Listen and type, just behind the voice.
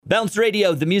Bounce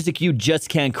Radio, the music you just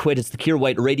can't quit. It's the Kier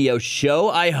White Radio Show.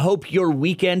 I hope your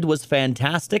weekend was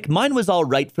fantastic. Mine was all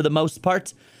right for the most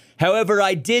part. However,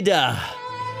 I did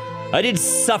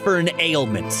suffer an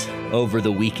ailment over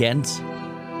the weekend.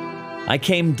 I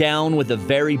came down with a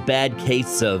very bad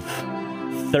case of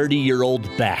 30-year-old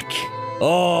back.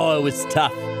 Oh, it was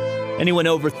tough. Anyone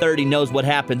over 30 knows what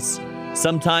happens.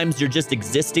 Sometimes you're just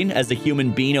existing as a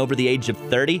human being over the age of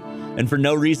 30, and for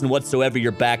no reason whatsoever,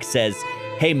 your back says,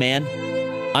 hey man,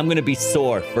 I'm gonna be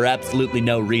sore for absolutely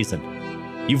no reason.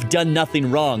 You've done nothing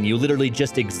wrong, you literally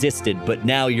just existed, but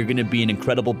now you're gonna be in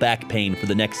incredible back pain for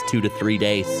the next 2 to 3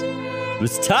 days. It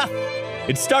was tough.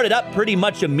 It started up pretty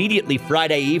much immediately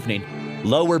Friday evening.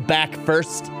 Lower back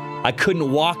first. I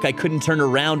couldn't walk, I couldn't turn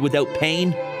around without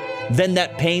pain. Then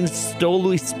that pain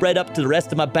slowly spread up to the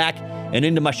rest of my back and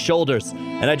into my shoulders.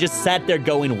 And I just sat there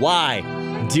going, why?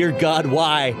 Dear God,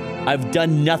 why? I've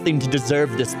done nothing to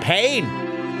deserve this pain.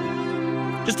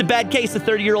 Just a bad case of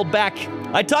 30-year-old back.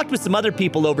 I talked with some other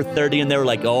people over 30 and they were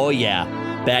like, oh yeah,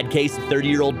 bad case of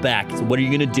 30-year-old back. So what are you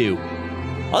gonna do?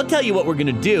 I'll tell you what we're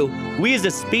gonna do. We as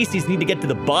a species need to get to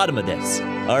the bottom of this,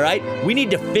 all right? We need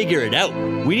to figure it out.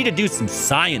 We need to do some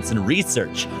science and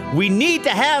research. We need to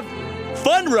have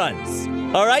fun runs,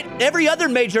 all right? Every other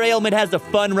major ailment has a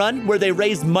fun run where they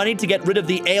raise money to get rid of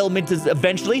the ailment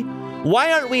eventually.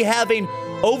 Why aren't we having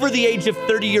over the age of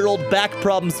 30-year-old back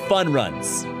problems fun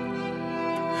runs?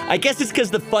 I guess it's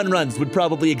because the fun runs would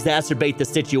probably exacerbate the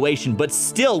situation, but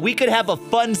still, we could have a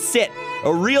fun sit,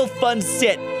 a real fun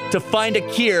sit to find a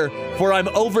cure for I'm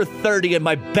over 30 and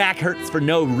my back hurts for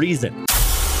no reason.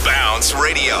 Bounce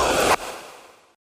Radio.